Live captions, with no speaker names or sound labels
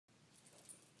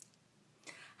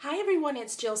Hi everyone,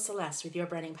 it's Jill Celeste with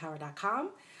YourBrandingPower.com,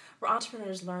 where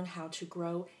entrepreneurs learn how to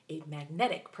grow a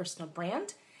magnetic personal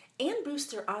brand and boost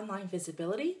their online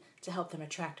visibility to help them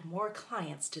attract more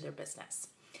clients to their business.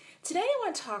 Today I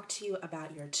want to talk to you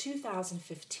about your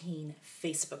 2015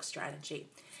 Facebook strategy.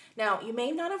 Now, you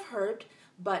may not have heard,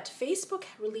 but Facebook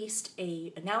released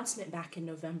an announcement back in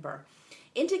November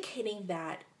indicating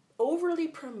that overly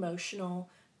promotional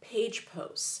page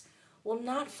posts will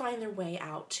not find their way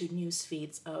out to news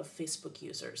feeds of Facebook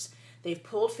users. They've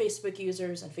pulled Facebook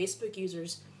users, and Facebook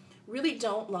users really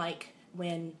don't like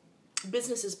when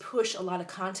businesses push a lot of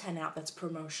content out that's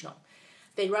promotional.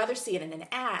 They'd rather see it in an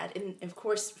ad, and of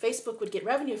course Facebook would get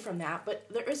revenue from that, but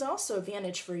there is also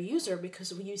advantage for a user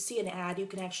because when you see an ad, you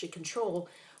can actually control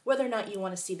whether or not you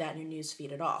want to see that in your news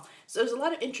feed at all. So there's a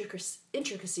lot of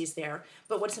intricacies there,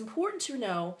 but what's important to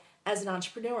know as an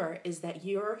entrepreneur is that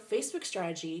your Facebook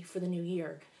strategy for the new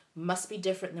year must be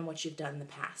different than what you've done in the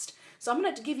past. So I'm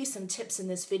going to give you some tips in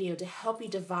this video to help you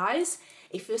devise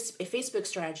a Facebook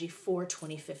strategy for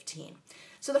 2015.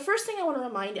 So the first thing I want to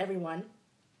remind everyone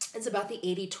is about the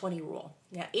 80-20 rule.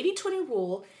 Now, 80-20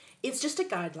 rule is just a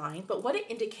guideline, but what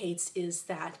it indicates is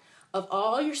that of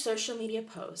all your social media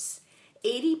posts,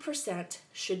 80%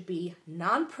 should be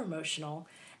non-promotional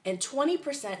and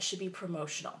 20% should be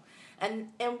promotional.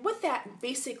 And what that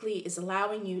basically is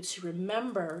allowing you to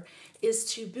remember is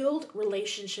to build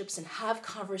relationships and have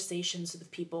conversations with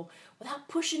people without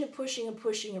pushing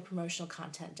your promotional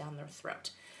content down their throat.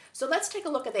 So let's take a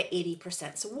look at that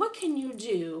 80%. So what can you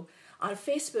do on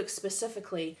Facebook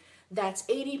specifically that's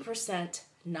 80%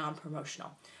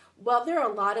 non-promotional? Well, there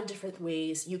are a lot of different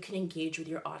ways you can engage with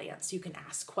your audience. You can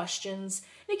ask questions.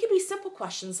 And it can be simple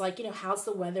questions like, how's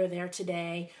the weather there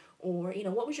today? Or,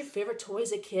 what was your favorite toy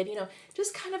as a kid?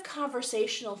 Just kind of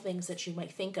conversational things that you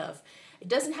might think of. It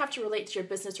doesn't have to relate to your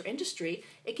business or industry.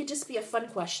 It could just be a fun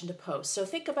question to post. So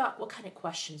think about what kind of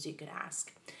questions you could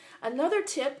ask. Another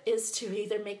tip is to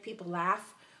either make people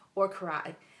laugh or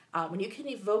cry. When you can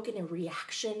evoke a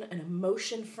reaction, an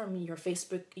emotion from your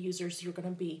Facebook users, you're going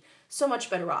to be so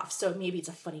much better off. So maybe it's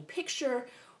a funny picture,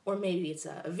 or maybe it's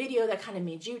a video that kind of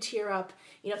made you tear up.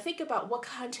 Think about what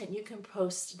content you can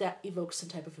post that evokes some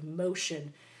type of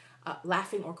emotion,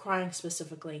 laughing or crying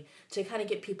specifically, to kind of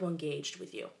get people engaged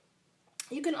with you.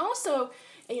 You can also,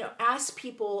 ask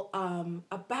people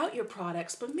about your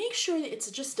products, but make sure that it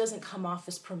just doesn't come off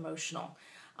as promotional.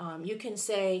 You can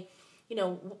say,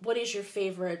 what is your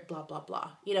favorite blah, blah,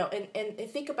 blah, and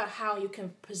think about how you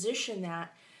can position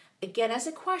that, again, as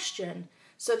a question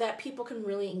so that people can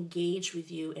really engage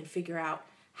with you and figure out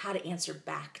how to answer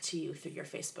back to you through your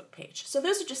Facebook page. So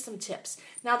those are just some tips.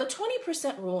 Now, the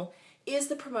 20% rule is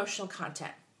the promotional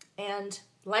content. And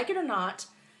like it or not,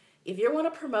 if you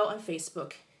want to promote on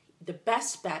Facebook, the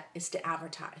best bet is to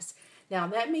advertise. Now,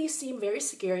 that may seem very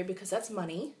scary because that's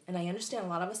money, and I understand a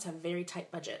lot of us have very tight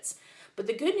budgets. But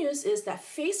the good news is that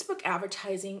Facebook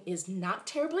advertising is not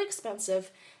terribly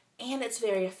expensive, and it's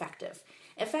very effective.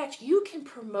 In fact, you can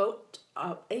promote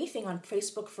anything on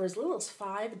Facebook for as little as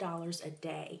 $5 a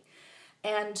day.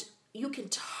 And you can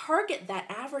target that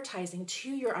advertising to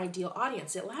your ideal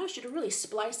audience. It allows you to really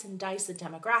splice and dice the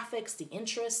demographics, the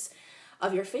interests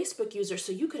of your Facebook users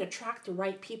so you can attract the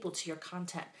right people to your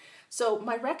content. So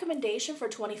my recommendation for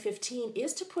 2015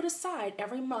 is to put aside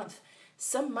every month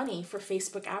some money for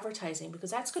Facebook advertising,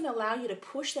 because that's going to allow you to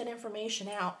push that information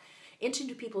out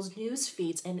into people's news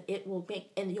feeds, and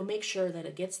you'll make sure that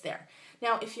it gets there.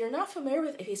 Now, if you're not familiar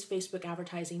with Facebook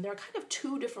advertising, there are kind of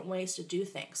two different ways to do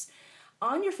things.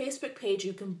 On your Facebook page,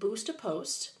 you can boost a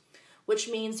post, which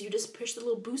means you just push the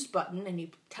little boost button and you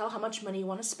tell how much money you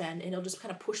want to spend, and it'll just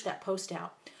kind of push that post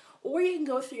out. Or you can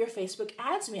go through your Facebook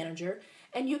Ads Manager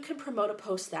and you can promote a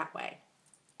post that way.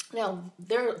 Now,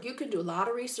 you can do a lot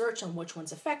of research on which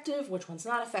one's effective, which one's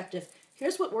not effective.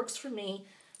 Here's what works for me,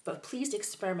 but please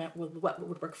experiment with what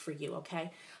would work for you,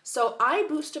 okay? So I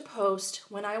boost a post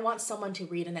when I want someone to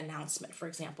read an announcement, for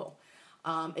example.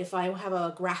 If I have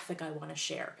a graphic I want to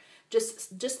share,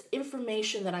 just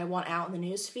information that I want out in the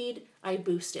news feed, I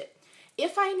boost it.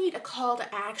 If I need a call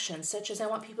to action, such as I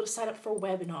want people to sign up for a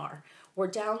webinar or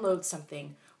download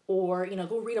something or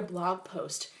go read a blog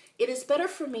post, it is better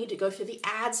for me to go through the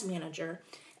Ads Manager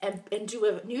and do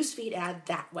a newsfeed ad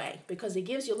that way, because it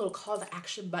gives you a little call to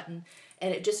action button,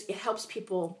 and it helps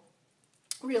people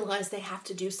realize they have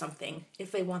to do something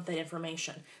if they want that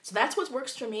information. So that's what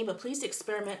works for me, but please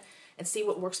experiment and see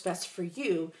what works best for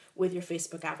you with your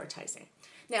Facebook advertising.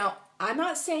 Now, I'm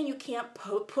not saying you can't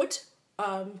put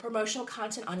promotional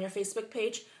content on your Facebook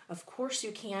page. Of course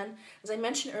you can. As I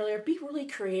mentioned earlier, be really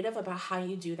creative about how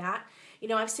you do that.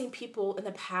 I've seen people in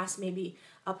the past maybe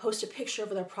post a picture of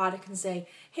their product and say,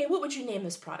 hey, what would you name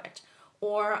this product?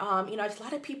 Or, a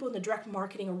lot of people in the direct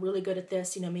marketing are really good at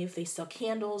this. Maybe if they sell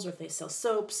candles or if they sell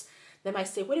soaps, they might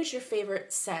say, what is your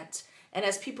favorite scent? And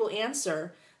as people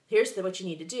answer, here's what you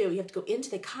need to do. You have to go into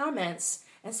the comments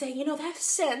and say, that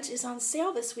scent is on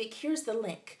sale this week. Here's the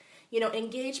link.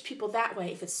 Engage people that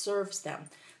way if it serves them.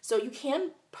 So you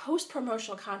can post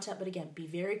promotional content, but again, be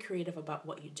very creative about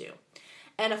what you do.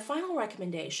 And a final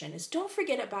recommendation is don't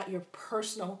forget about your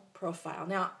personal profile.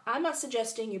 Now, I'm not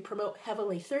suggesting you promote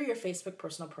heavily through your Facebook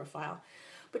personal profile,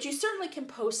 but you certainly can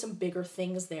post some bigger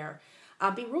things there.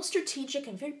 Be real strategic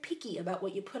and very picky about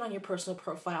what you put on your personal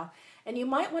profile. And you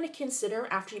might want to consider,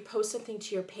 after you post something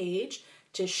to your page,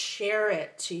 to share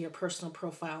it to your personal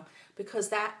profile, because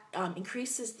that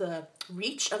increases the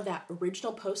reach of that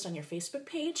original post on your Facebook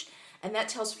page, and that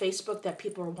tells Facebook that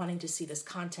people are wanting to see this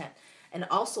content, and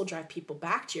also drive people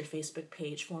back to your Facebook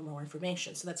page for more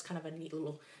information. So that's kind of a neat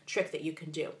little trick that you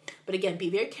can do. But again, be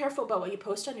very careful about what you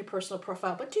post on your personal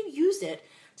profile, but do use it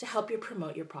to help you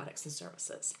promote your products and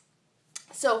services.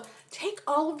 So take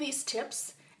all of these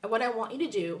tips, and what I want you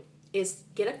to do is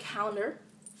get a calendar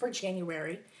for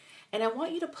January, and I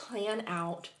want you to plan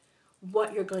out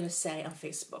what you're going to say on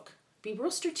Facebook. Be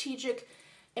real strategic.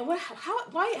 And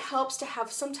why it helps to have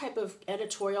some type of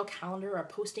editorial calendar or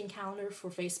posting calendar for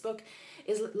Facebook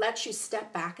is it lets you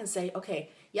step back and say,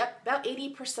 okay, yep, about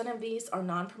 80% of these are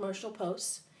non-promotional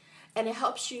posts. And it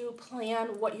helps you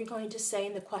plan what you're going to say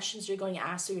and the questions you're going to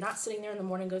ask. So you're not sitting there in the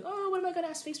morning going, oh, what am I going to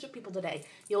ask Facebook people today?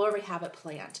 You'll already have it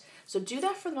planned. So do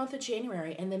that for the month of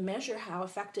January and then measure how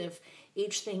effective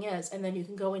each thing is. And then you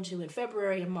can go into in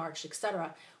February and March,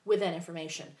 etc., with that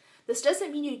information. This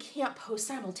doesn't mean you can't post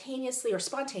simultaneously or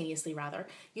spontaneously, rather.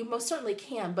 You most certainly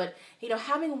can, but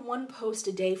having one post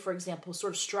a day, for example,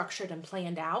 sort of structured and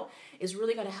planned out is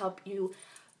really going to help you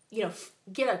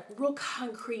get a real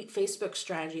concrete Facebook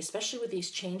strategy, especially with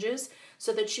these changes,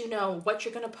 so that you know what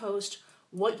you're going to post,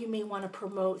 what you may want to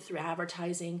promote through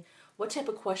advertising, what type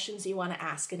of questions you want to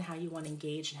ask, and how you want to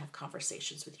engage and have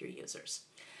conversations with your users.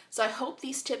 So I hope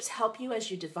these tips help you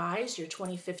as you devise your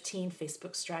 2015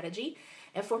 Facebook strategy.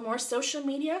 And for more social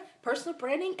media, personal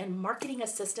branding, and marketing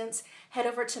assistance, head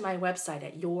over to my website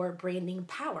at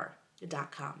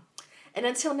yourbrandingpower.com. And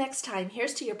until next time,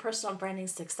 here's to your personal branding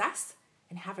success,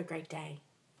 and have a great day.